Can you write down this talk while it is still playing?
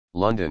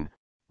London,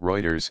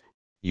 Reuters,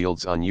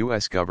 yields on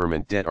U.S.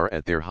 government debt are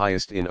at their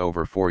highest in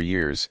over 4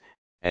 years,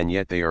 and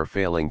yet they are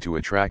failing to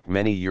attract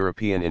many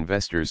European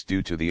investors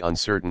due to the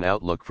uncertain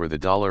outlook for the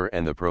dollar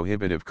and the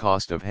prohibitive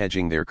cost of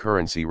hedging their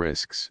currency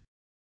risks.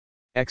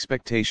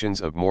 Expectations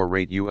of more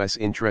U.S.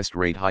 interest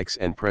rate hikes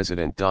and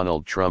President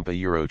Donald Trump's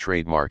Euro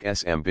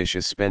trademark's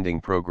ambitious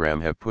spending program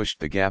have pushed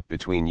the gap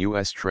between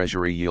U.S.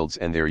 Treasury yields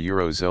and their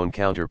Eurozone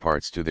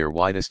counterparts to their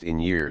widest in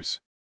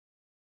years.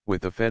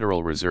 With the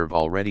Federal Reserve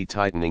already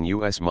tightening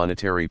U.S.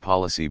 monetary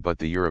policy but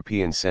the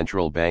European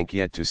Central Bank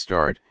yet to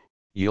start,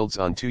 yields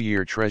on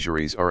 2-year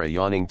Treasuries are a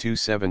yawning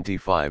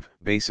 275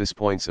 basis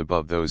points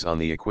above those on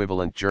the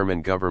equivalent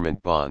German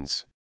government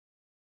bonds.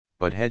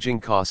 But hedging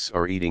costs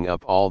are eating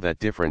up all that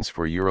difference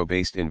for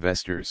euro-based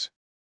investors.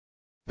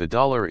 The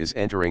dollar is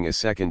entering a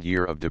second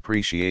year of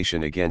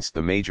depreciation against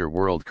the major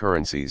world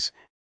currencies,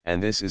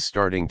 and this is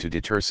starting to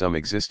deter some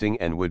existing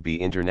and would-be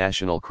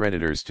international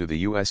creditors to the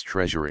U.S.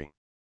 Treasury.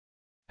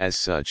 As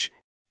such,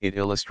 it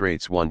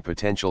illustrates one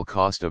potential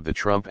cost of the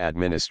Trump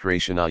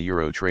administration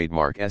Euro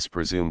trademark's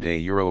presumed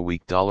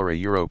euro-weak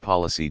dollar-euro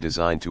policy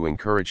designed to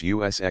encourage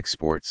U.S.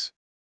 exports.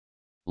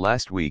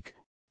 Last week,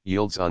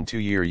 yields on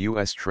 2-year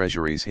U.S.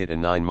 Treasuries hit a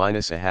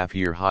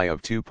 9-half-year high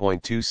of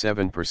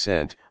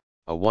 2.27%,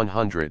 a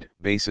 100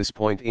 basis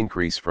point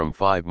increase from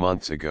 5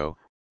 months ago,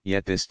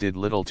 yet this did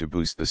little to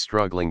boost the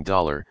struggling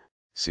dollar,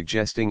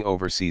 suggesting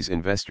overseas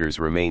investors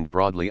remained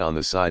broadly on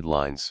the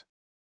sidelines.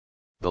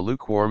 The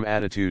lukewarm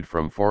attitude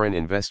from foreign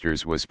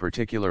investors was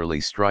particularly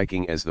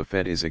striking as the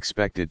Fed is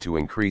expected to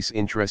increase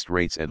interest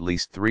rates at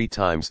least 3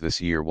 times this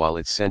year while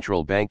its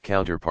central bank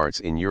counterparts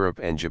in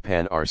Europe and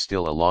Japan are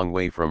still a long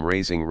way from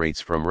raising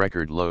rates from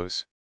record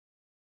lows.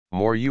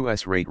 More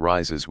U.S. rate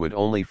rises would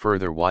only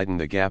further widen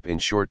the gap in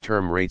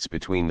short-term rates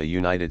between the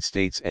United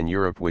States and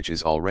Europe, which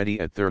is already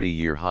at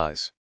 30-year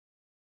highs.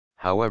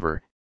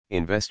 However,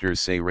 investors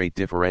say rate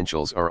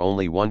differentials are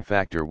only one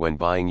factor when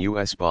buying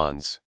U.S.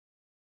 bonds.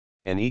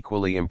 An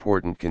equally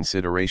important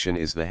consideration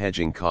is the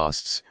hedging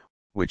costs,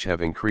 which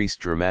have increased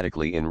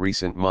dramatically in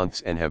recent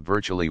months and have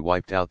virtually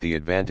wiped out the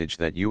advantage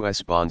that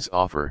U.S. bonds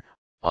offer.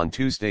 On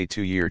Tuesday,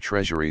 2-year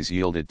Treasuries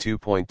yielded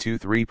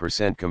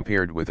 2.23%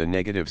 compared with a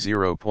negative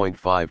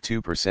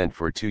 0.52%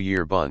 for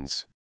 2-year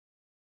bonds.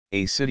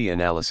 A Citi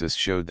analysis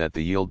showed that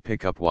the yield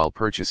pickup while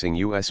purchasing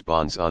U.S.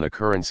 bonds on a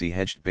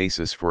currency-hedged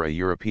basis for a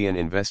European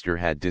investor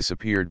had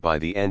disappeared by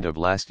the end of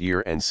last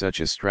year, and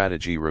such a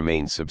strategy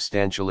remained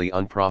substantially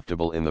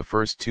unprofitable in the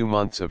first 2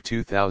 months of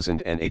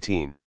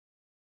 2018.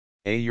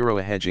 Euro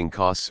hedging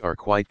costs are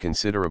quite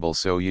considerable,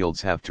 so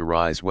yields have to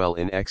rise well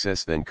in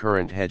excess than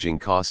current hedging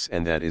costs,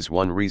 and that is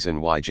one reason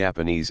why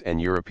Japanese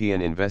and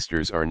European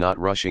investors are not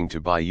rushing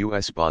to buy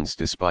U.S. bonds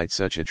despite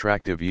such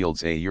attractive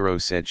yields, Euro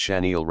said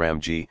Shanil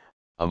Ramji,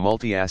 a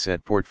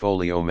multi-asset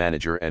portfolio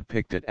manager at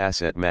Pictet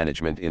Asset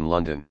Management in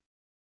London.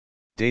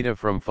 Data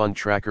from fund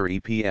tracker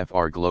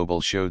EPFR Global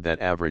showed that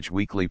average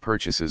weekly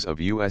purchases of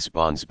U.S.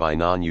 bonds by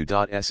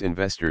non-U.S.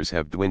 investors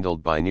have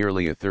dwindled by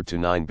nearly a third to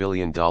 $9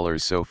 billion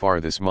so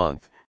far this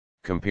month,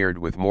 compared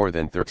with more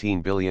than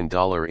 $13 billion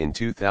in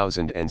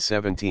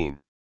 2017.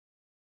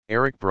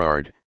 Eric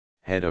Brard,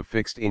 head of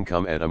fixed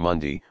income at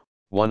Amundi,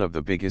 one of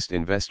the biggest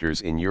investors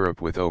in Europe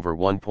with over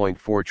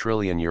 €1.4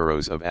 trillion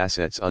of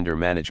assets under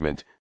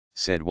management,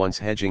 said once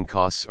hedging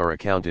costs are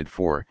accounted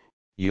for,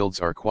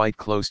 yields are quite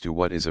close to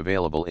what is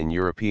available in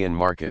European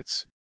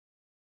markets.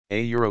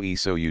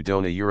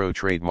 Dona Euro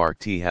trademark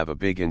T have a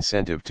big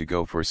incentive to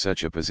go for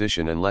such a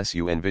position unless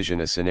you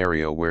envision a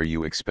scenario where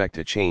you expect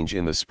a change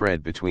in the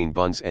spread between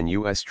bonds and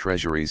U.S.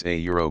 Treasuries,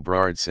 Euro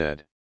Brard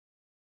said.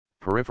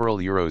 Peripheral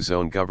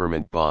Eurozone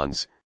government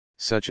bonds,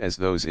 such as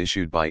those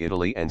issued by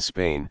Italy and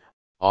Spain,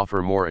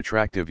 offer more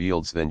attractive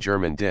yields than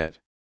German debt.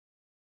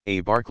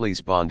 A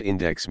Barclays bond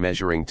index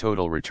measuring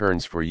total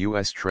returns for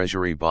U.S.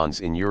 Treasury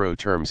bonds in euro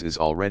terms is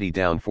already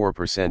down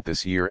 4%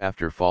 this year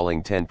after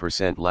falling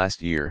 10%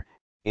 last year,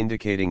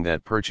 indicating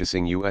that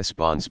purchasing U.S.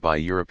 bonds by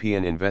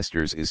European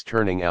investors is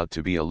turning out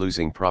to be a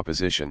losing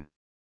proposition.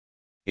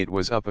 It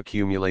was up a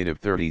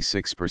cumulative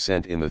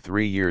 36% in the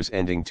 3 years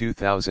ending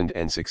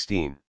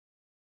 2016.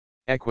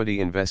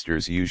 Equity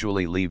investors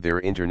usually leave their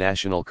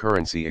international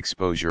currency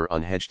exposure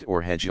unhedged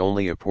or hedge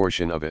only a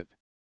portion of it.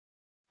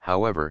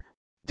 However,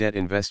 debt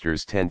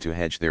investors tend to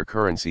hedge their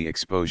currency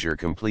exposure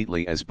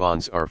completely, as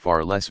bonds are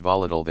far less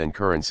volatile than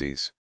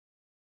currencies.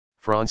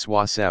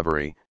 François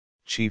Savary,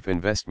 Chief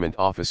Investment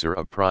Officer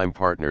of Prime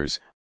Partners,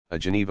 a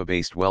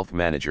Geneva-based wealth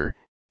manager,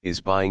 is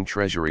buying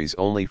treasuries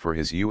only for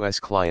his U.S.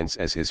 clients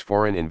as his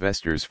foreign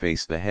investors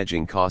face the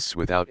hedging costs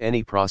without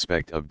any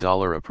prospect of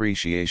dollar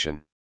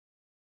appreciation.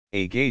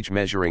 A gauge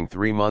measuring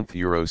 3-month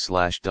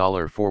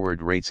euro/dollar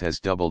forward rates has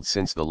doubled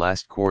since the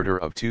last quarter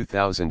of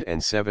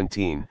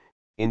 2017,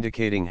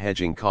 indicating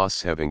hedging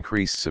costs have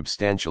increased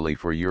substantially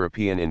for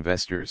European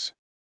investors.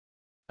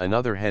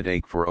 Another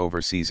headache for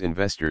overseas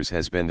investors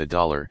has been the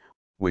dollar,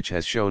 which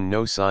has shown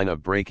no sign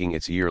of breaking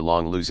its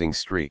year-long losing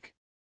streak.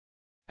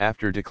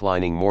 After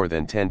declining more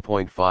than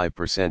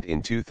 10.5%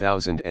 in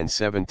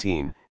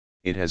 2017,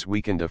 it has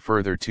weakened a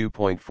further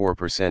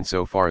 2.4%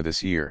 so far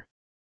this year.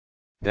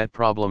 That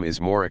problem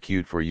is more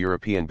acute for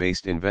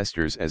European-based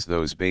investors, as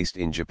those based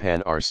in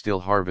Japan are still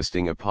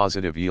harvesting a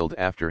positive yield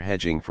after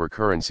hedging for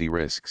currency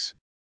risks.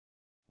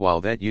 While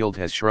that yield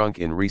has shrunk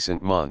in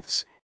recent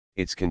months,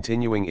 its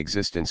continuing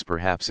existence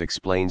perhaps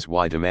explains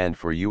why demand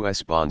for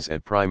U.S. bonds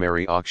at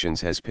primary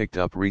auctions has picked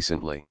up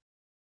recently.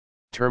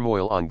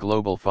 Turmoil on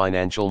global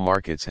financial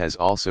markets has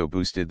also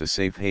boosted the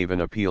safe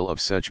haven appeal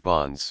of such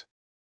bonds.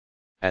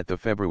 At the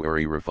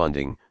February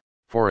refunding,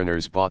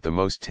 foreigners bought the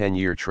most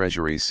 10-year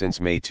treasuries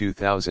since May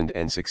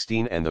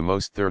 2016 and the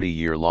most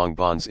 30-year long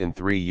bonds in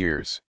 3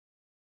 years.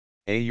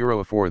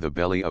 €1 for the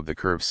belly of the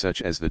curve,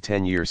 such as the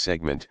 10-year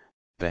segment,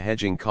 the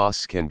hedging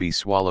costs can be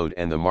swallowed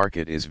and the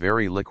market is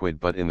very liquid,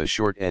 but in the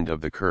short end of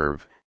the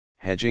curve,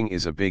 hedging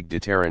is a big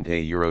deterrent,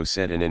 €1,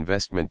 said an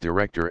investment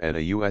director at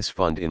a U.S.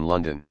 fund in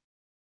London.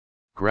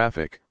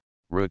 Graphic,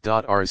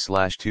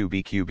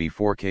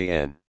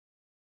 root.r/2bqb4kn.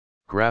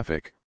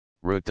 Graphic,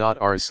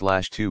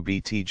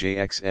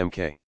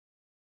 root.r/2btjxmk.